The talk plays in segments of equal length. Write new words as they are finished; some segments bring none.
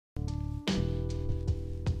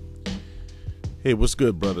Hey, what's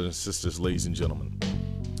good, brothers and sisters, ladies and gentlemen?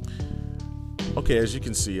 Okay, as you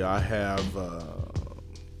can see, I have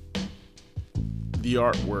the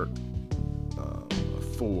artwork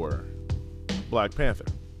for Black Panther.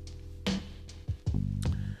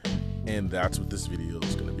 And that's what this video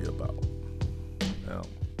is going to be about. Now,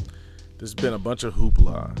 there's been a bunch of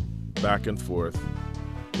hoopla back and forth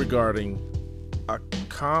regarding a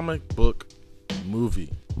comic book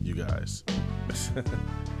movie, you guys.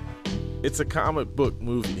 It's a comic book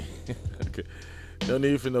movie. Okay. No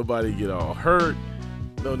need for nobody to get all hurt.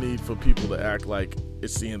 No need for people to act like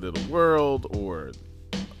it's the end of the world or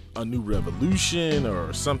a new revolution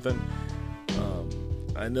or something.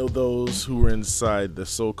 I know those who are inside the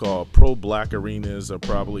so-called pro-black arenas are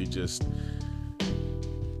probably just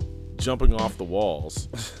jumping off the walls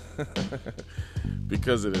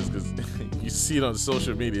because it is. Because you see it on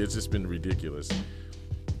social media, it's just been ridiculous.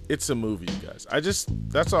 It's a movie, you guys.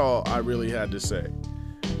 That's all I really had to say.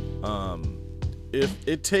 If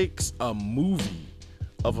it takes a movie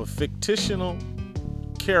of a fictional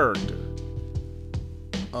character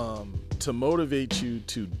to motivate you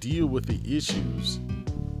to deal with the issues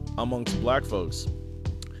amongst black folks,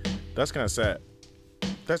 that's kind of sad.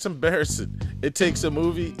 That's embarrassing. It takes a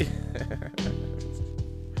movie.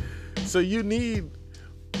 So you need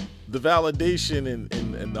the validation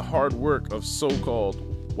and the hard work of so-called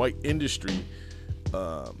white industry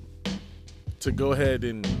to go ahead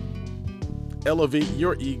and elevate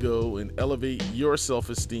your ego and elevate your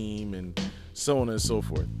self-esteem and so on and so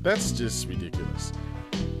forth. That's just ridiculous.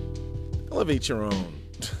 Elevate your own.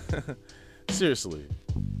 Seriously.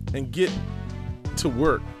 And get to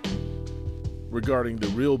work regarding the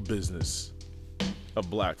real business of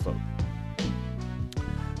black folk.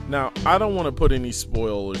 Now, I don't want to put any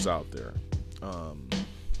spoilers out there.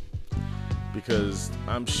 Because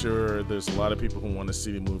I'm sure there's a lot of people who want to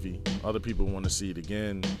see the movie. Other people want to see it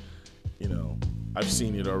again. You know, I've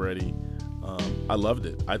seen it already. I loved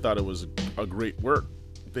it. I thought it was a great work.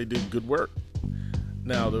 They did good work.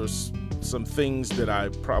 Now, there's some things that I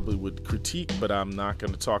probably would critique, but I'm not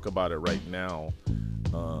going to talk about it right now.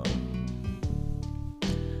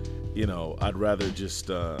 You know, I'd rather just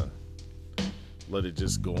let it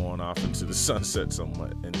just go on off into the sunset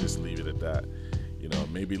somewhat and just leave it at that. You know,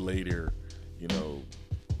 maybe later, you know,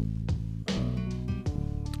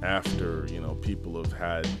 after, you know, people have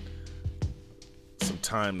had some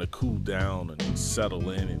time to cool down and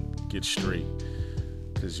settle in and get straight.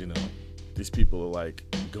 Because, you know, these people are like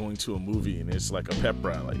going to a movie and it's like a pep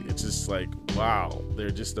rally. It's just like, wow,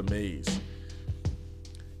 they're just amazed.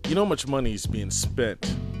 You know how much money is being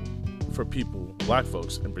spent for people, black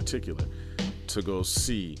folks in particular, to go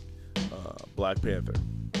see Black Panther.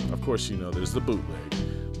 Of course, you know, there's the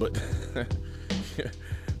bootleg, but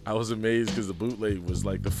I was amazed because the bootleg was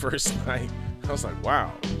like the first night. I was like,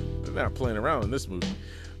 wow, they're not playing around in this movie.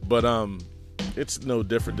 But it's no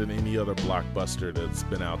different than any other blockbuster that's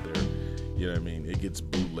been out there. You know what I mean? It gets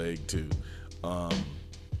bootleg too.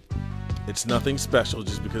 It's nothing special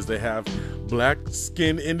just because they have black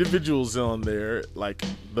skinned individuals on there. Like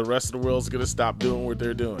the rest of the world's gonna stop doing what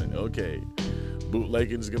they're doing. Okay,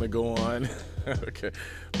 bootlegging's gonna go on. Okay,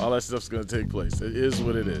 all that stuff's gonna take place. It is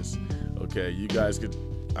what it is. Okay, you guys could,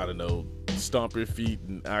 I don't know, stomp your feet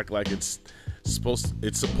and act like it's supposed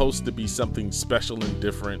to be something special and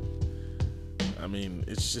different. I mean,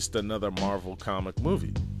 it's just another Marvel comic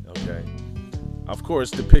movie. Okay, of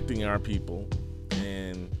course, depicting our people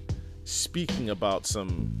and speaking about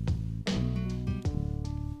some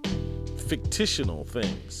fictional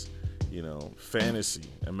things, you know, fantasy,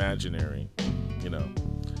 imaginary, you know.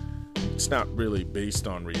 It's not really based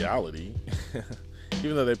on reality,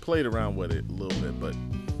 even though they played around with it a little bit, but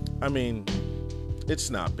I mean, it's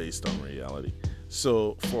not based on reality.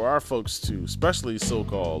 So for our folks to, especially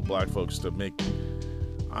so-called black folks, to make,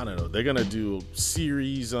 I don't know, they're gonna do a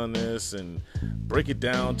series on this and break it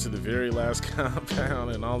down to the very last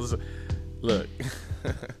compound and all this. Look,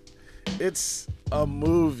 it's a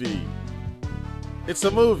movie. It's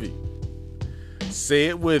a movie. Say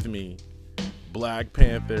it with me. Black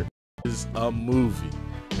Panther is a movie.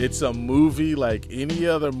 It's a movie like any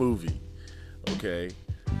other movie. Okay?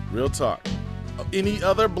 Real talk. Any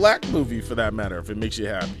other black movie for that matter, if it makes you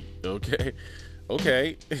happy. Okay?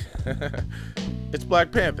 Okay. It's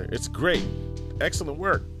Black Panther. It's great. Excellent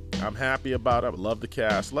work. I'm happy about it. I love the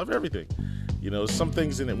cast. Love everything. You know, some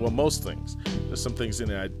things in it, well, most things. There's some things in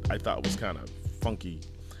it I thought was kind of funky.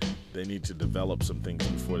 They need to develop some things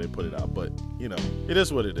before they put it out. But, you know, it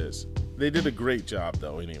is what it is. They did a great job,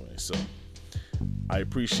 though, anyway. So I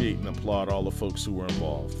appreciate and applaud all the folks who were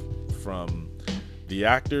involved, from the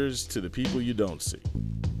actors to the people you don't see.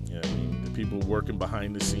 You know what I mean? The people working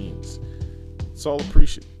behind the scenes. It's all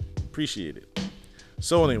appreciated.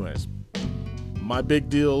 So anyways, my big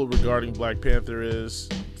deal regarding Black Panther is,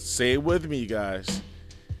 say it with me, guys,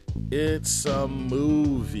 it's a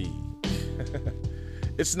movie.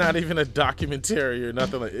 It's not even a documentary or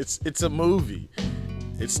nothing like it. It's a movie.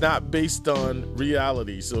 It's not based on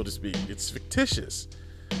reality, so to speak. It's fictitious.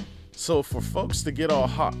 So for folks to get all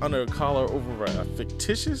hot under a collar over a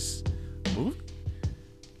fictitious movie,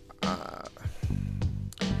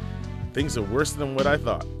 things are worse than what I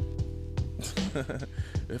thought.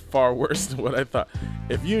 Far worse than what I thought.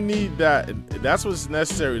 If you need that, that's what's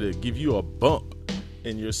necessary to give you a bump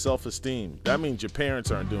in your self-esteem. That means your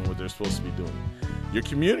parents aren't doing what they're supposed to be doing. Your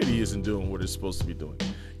community isn't doing what it's supposed to be doing.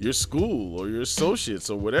 Your school or your associates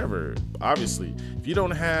or whatever. Obviously, if you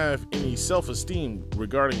don't have any self-esteem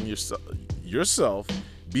regarding yourself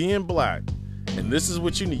being black, and this is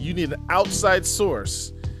what you need an outside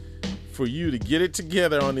source for you to get it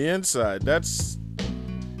together on the inside.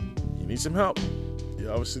 You need some help. You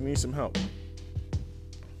obviously need some help.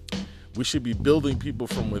 We should be building people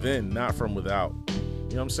from within, not from without. You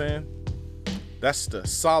know what I'm saying? That's the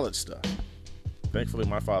solid stuff. Thankfully,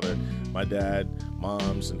 my father, my dad,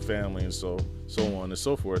 moms, and family, and so on and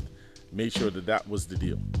so forth, made sure that was the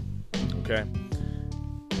deal. Okay?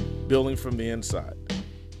 Building from the inside.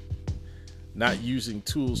 Not using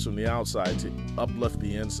tools from the outside to uplift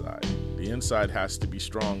the inside. The inside has to be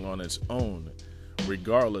strong on its own,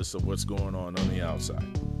 regardless of what's going on the outside.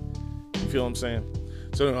 You feel what I'm saying?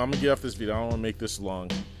 So I'm going to get off this video. I don't want to make this long.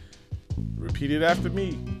 Repeat it after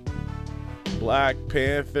me. Black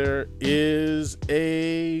Panther is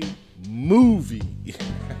a movie.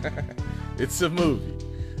 It's a movie.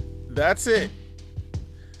 That's it.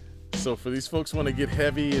 So for these folks who want to get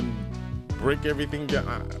heavy and break everything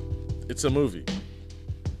down, it's a movie.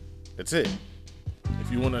 That's it.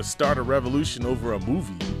 If you want to start a revolution over a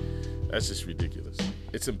movie, that's just ridiculous.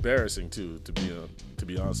 It's embarrassing too, to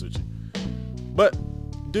be honest with you. But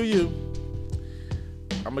do you?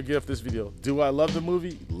 I'm gonna give up this video. Do I love the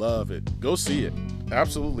movie? Love it. Go see it.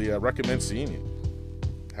 Absolutely, I recommend seeing it.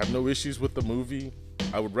 Have no issues with the movie.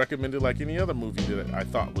 I would recommend it like any other movie that I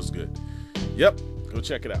thought was good. Yep, go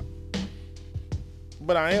check it out.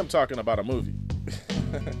 But I am talking about a movie.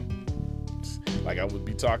 Like I would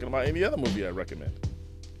be talking about any other movie I recommend.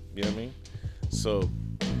 You know what I mean? So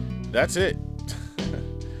that's it.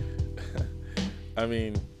 I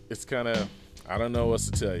mean, it's kind of, I don't know what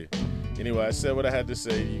to tell you. Anyway, I said what I had to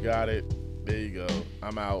say. You got it. There you go.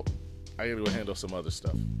 I'm out. I gotta go handle some other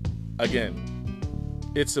stuff. Again,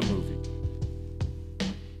 it's a movie.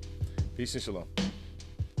 Peace and shalom.